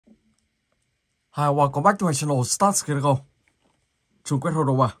Hi, welcome back to my channel. Start here go. Trường quét hồ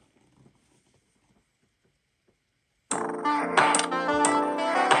đồ à?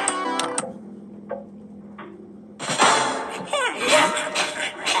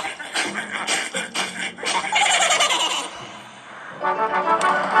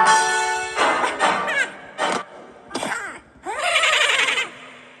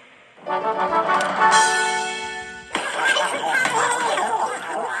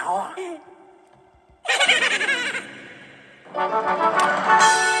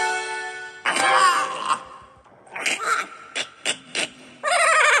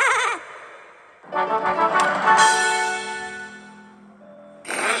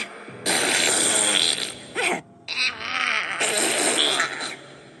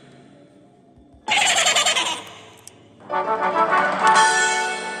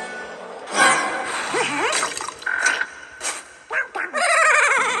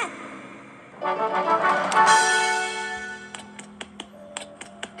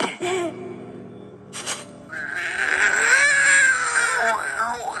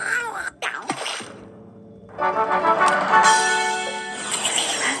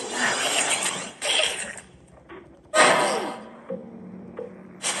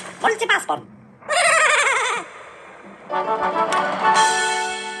 Multipassport.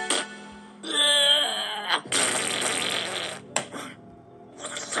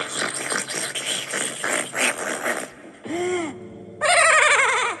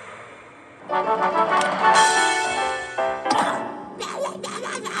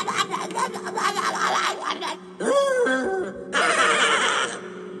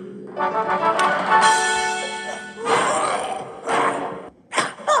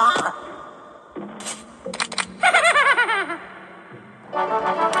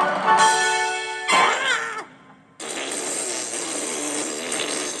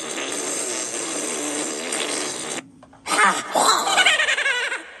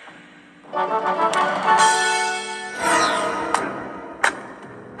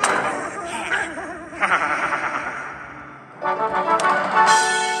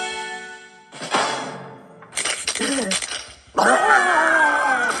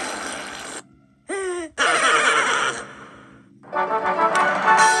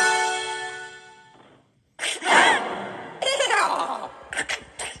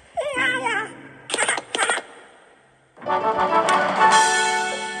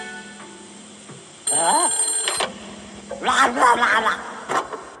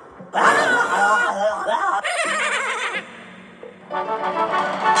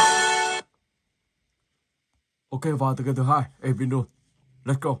 Ok, vào từ cái thứ hai. Ê, Vino.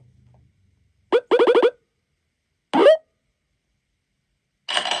 Let's go.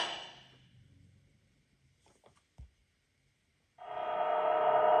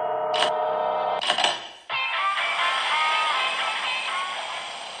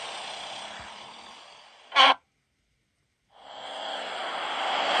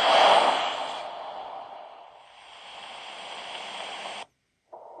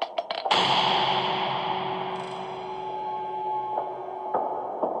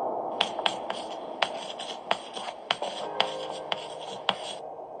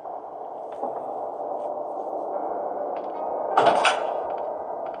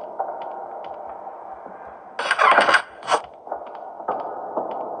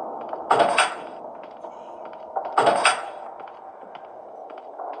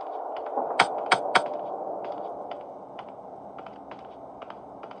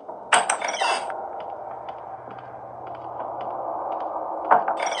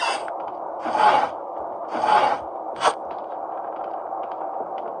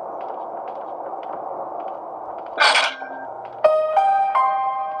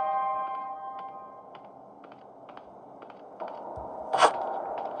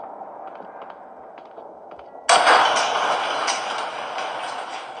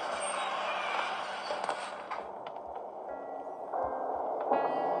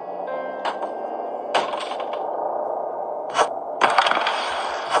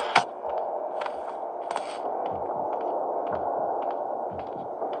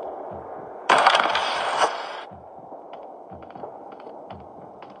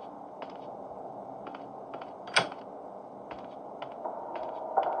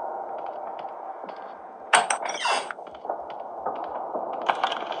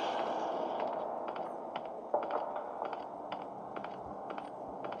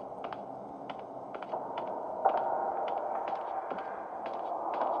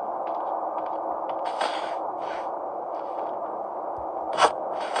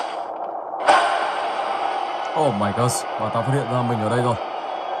 Oh my gosh, và tao phát hiện ra mình ở đây rồi.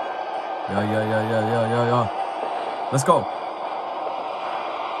 Yeah. Let's go.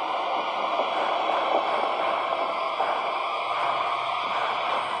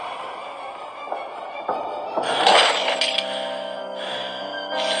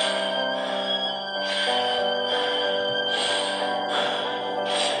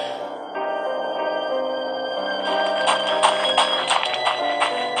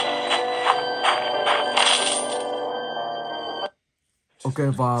 Ok,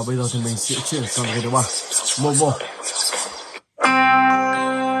 và bây giờ thì mình sẽ chuyển sang cái thứ ba, Momo.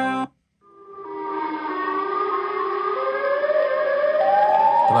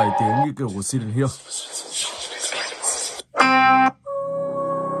 Cái này tiếng như kiểu của Silent Hill.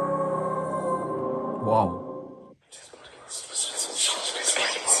 Wow.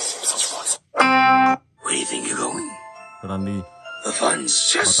 Where do you think you're going? Lần đi. The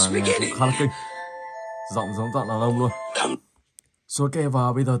fun's just beginning. Khá là kinh. Giọng giống giọng đàn ông luôn. Rồi ok,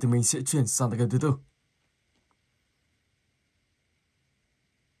 và bây giờ thì mình sẽ chuyển sang cái thứ tư.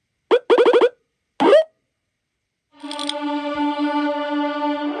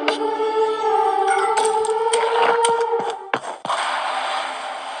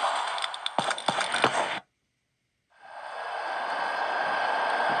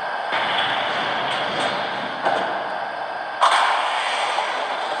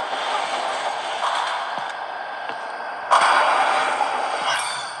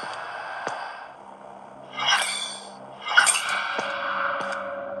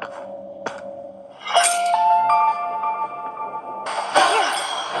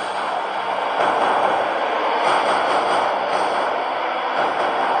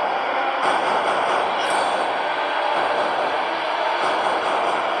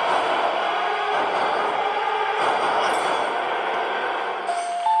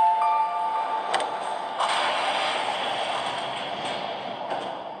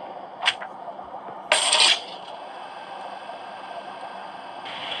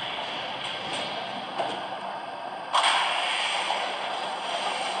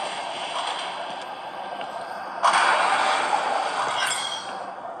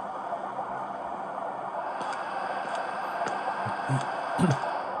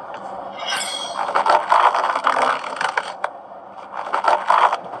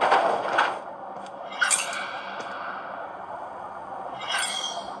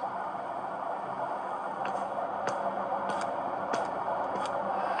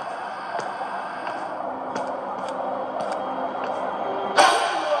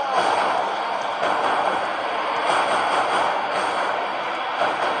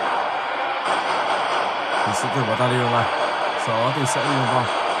 Mình sẽ thử vào ta đi đường này, sau đó thì sẽ đi đường vòng.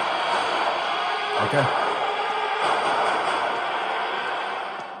 Ok.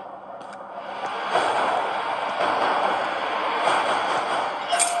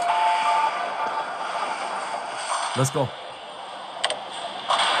 Let's go.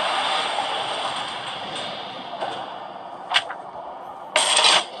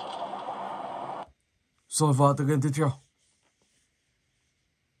 Rồi vào từ game tiếp theo.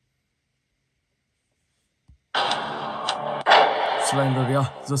 Slendrina,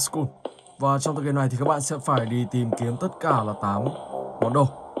 The School. Và trong tựa game này thì các bạn sẽ phải đi tìm kiếm tất cả là 8 món đồ.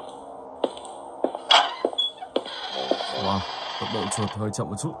 Wow, tốc độ chuột hơi chậm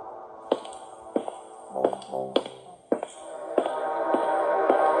một chút.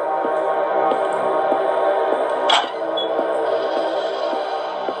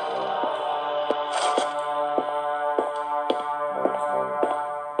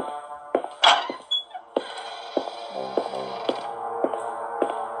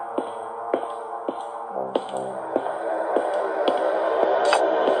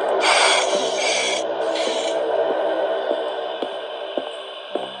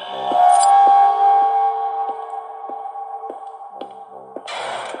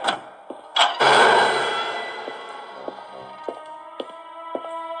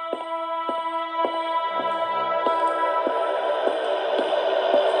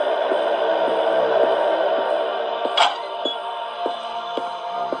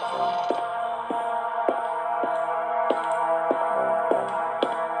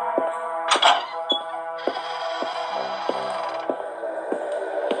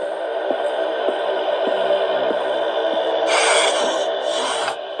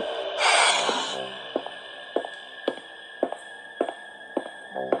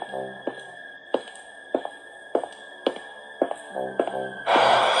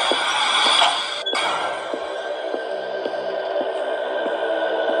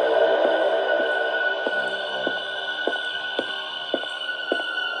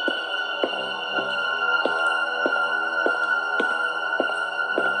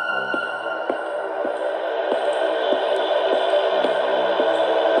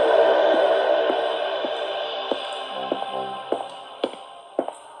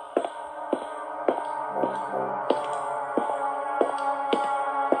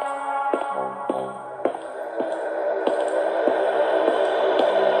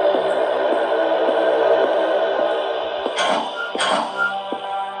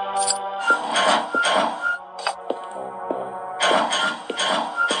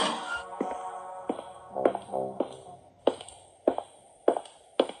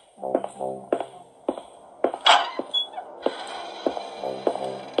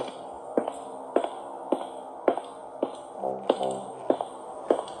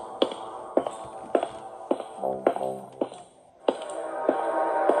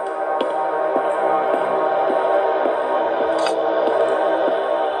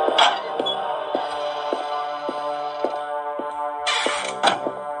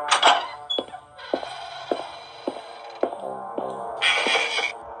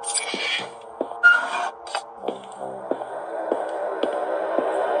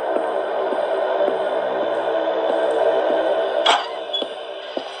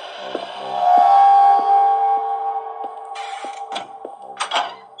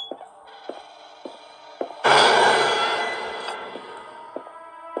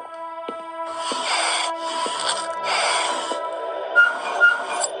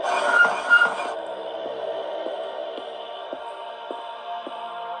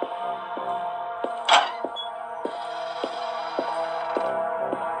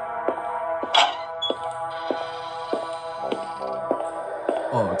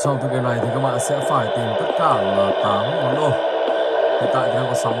 Ở trong tựa game này thì các bạn sẽ phải tìm tất cả là 8 món đồ. Hiện tại thì đang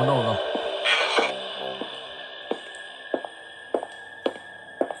có 6 món đồ rồi.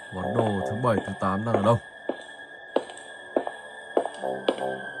 Món đồ thứ 7, thứ 8 đang ở đâu?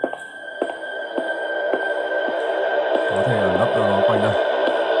 Có thể ẩn nấp đâu đó quanh đây.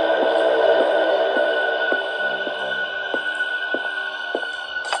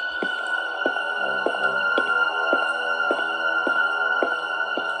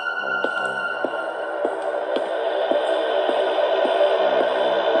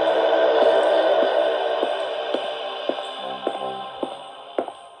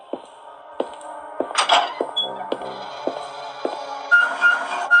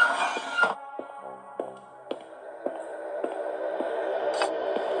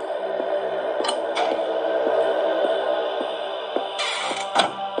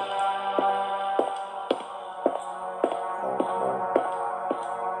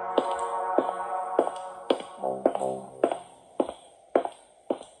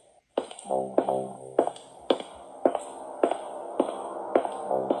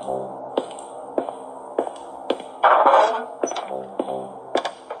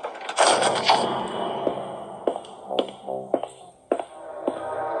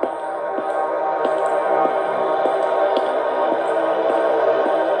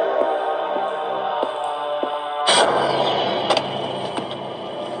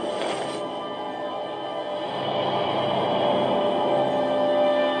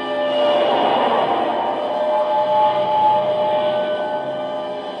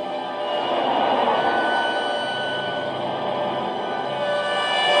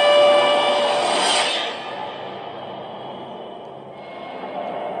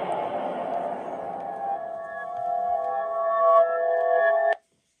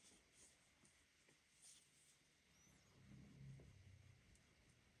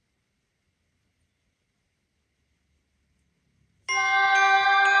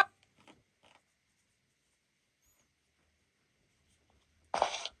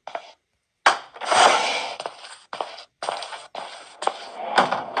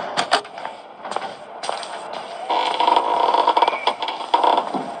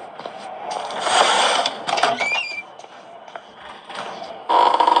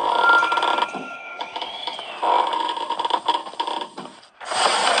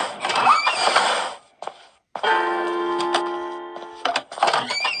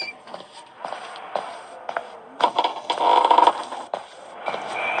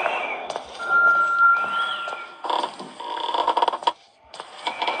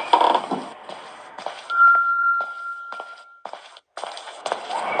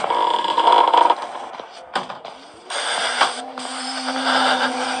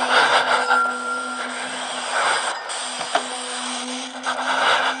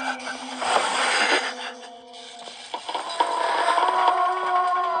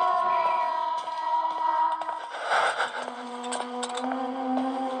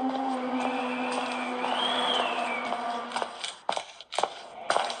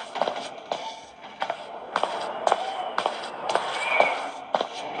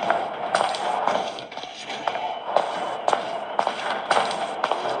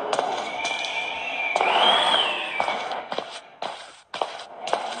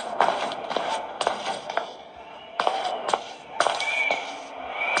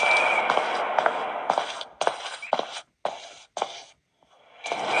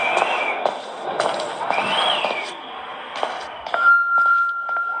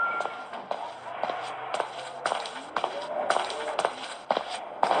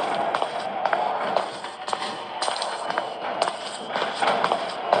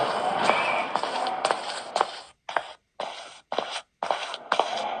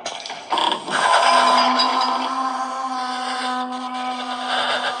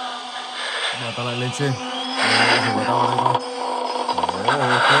 Ta lại lên trên. Rồi ta vào đây thôi.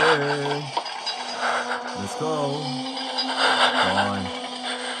 Ok. Let's go. Rồi.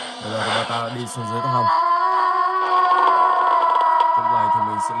 Bây giờ thì bà ta đi xuống dưới tầng hầm. Lúc này thì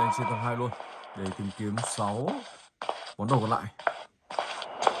mình sẽ lên trên tầng 2 luôn để tìm kiếm 6 món đồ còn lại.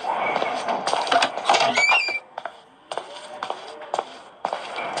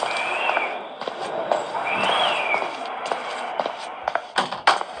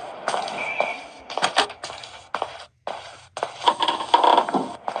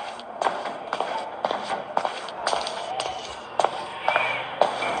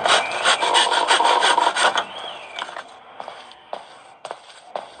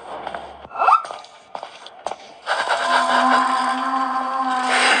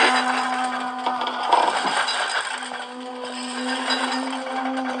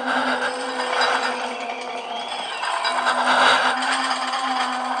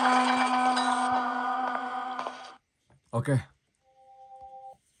 Ok.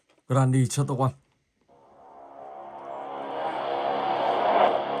 Granny chapter 1.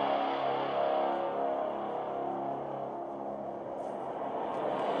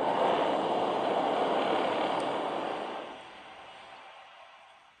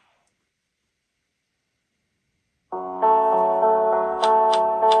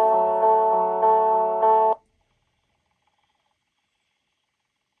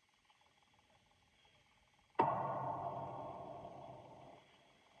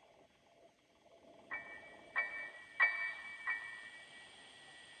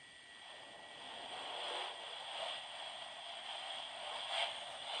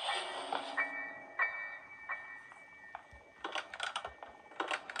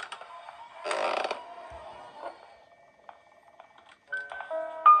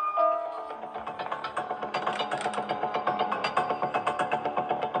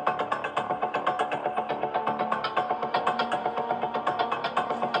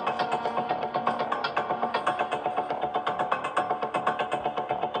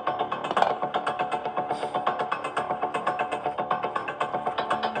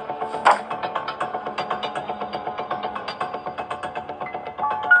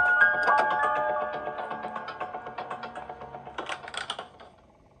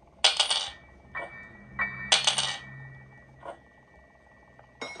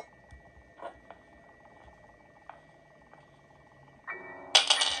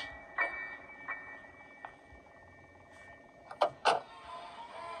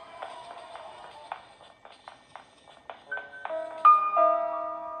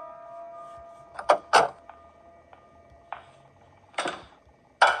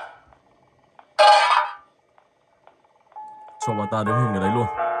 Cho bà ta đứng hình ở đấy luôn.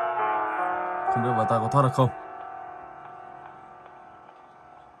 Không biết bà ta có thoát được không.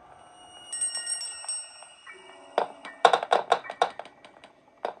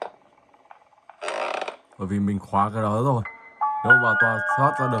 Bởi vì mình khóa cái đó rồi. Nếu bà ta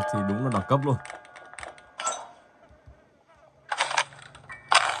thoát ra được thì đúng là đẳng cấp luôn.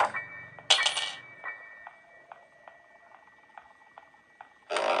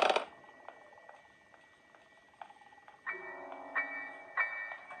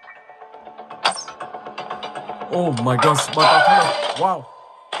 Oh my god, bà ta thoát được. Wow.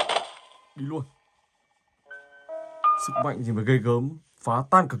 Đi luôn. Sức mạnh gì mà ghê gớm. Phá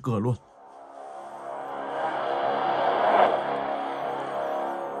tan cả cửa luôn.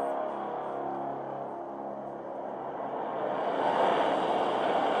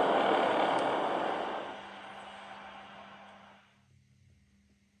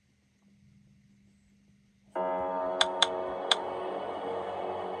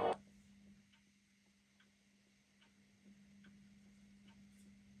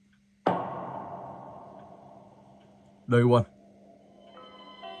 Day one.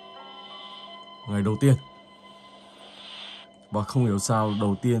 Ngày đầu tiên. Và không hiểu sao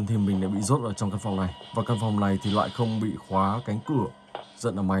đầu tiên thì mình lại bị rốt ở trong căn phòng này. Và căn phòng này thì lại không bị khóa cánh cửa.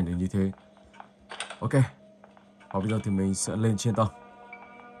 Rất là may để như thế. Ok. Và bây giờ thì mình sẽ lên trên tầng.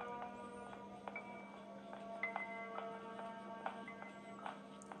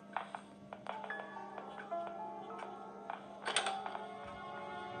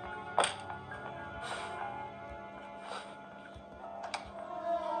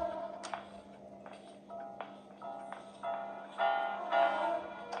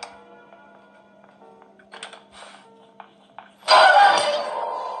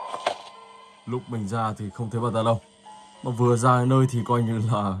 Lúc mình ra thì không thấy bà ta đâu. Mà vừa ra nơi thì coi như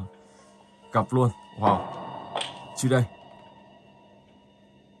là cặp luôn. Wow. Chứ đây.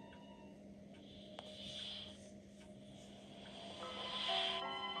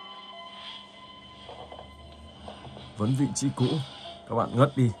 Vẫn vị trí cũ. Các bạn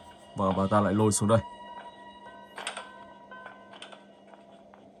ngất đi. Và bà ta lại lôi xuống đây.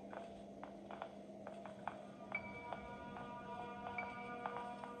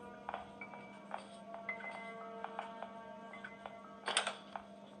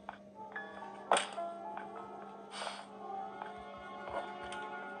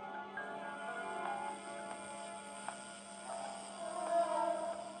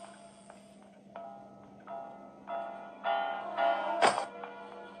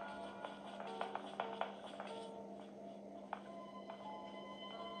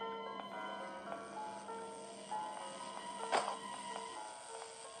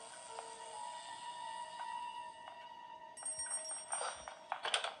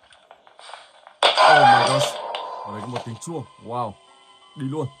 Oh my gosh. Ở đây có một tiếng chuông. Wow. Đi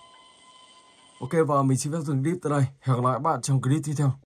luôn. Ok, và mình xin phép dừng clip tại đây. Hẹn gặp lại các bạn trong clip tiếp theo.